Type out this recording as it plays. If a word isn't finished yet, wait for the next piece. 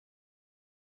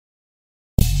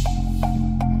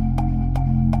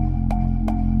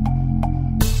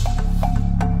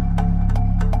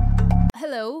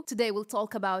Hello, today we'll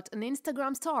talk about an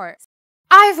Instagram star.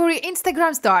 Ivory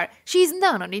Instagram star. She's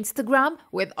known on Instagram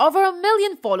with over 1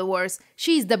 million followers.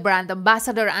 She's the brand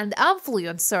ambassador and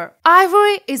influencer.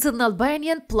 Ivory is an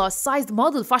Albanian plus-sized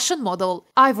model fashion model.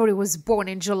 Ivory was born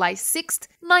in July 6,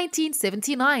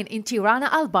 1979 in Tirana,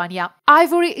 Albania.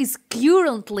 Ivory is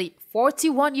currently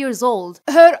 41 years old.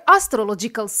 Her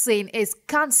astrological sign is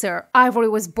Cancer. Ivory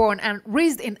was born and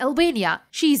raised in Albania.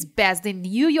 She is based in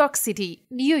New York City,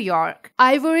 New York.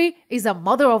 Ivory is a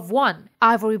mother of one.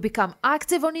 Ivory became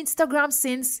active on Instagram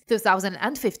since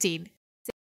 2015.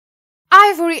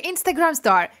 Ivory Instagram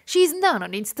star. She's known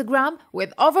on Instagram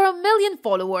with over 1 million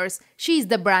followers. She's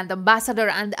the brand ambassador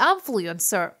and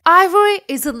influencer. Ivory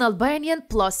is an Albanian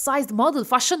plus-sized model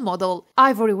fashion model.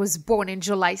 Ivory was born in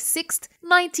July 6,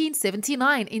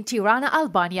 1979 in Tirana,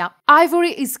 Albania.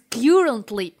 Ivory is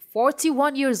currently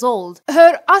 41 years old.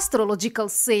 Her astrological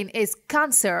sign is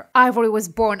Cancer. Ivory was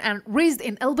born and raised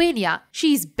in Albania.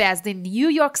 She is based in New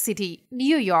York City,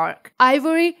 New York.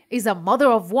 Ivory is a mother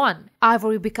of one.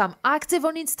 Ivory became active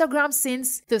on Instagram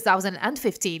since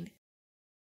 2015.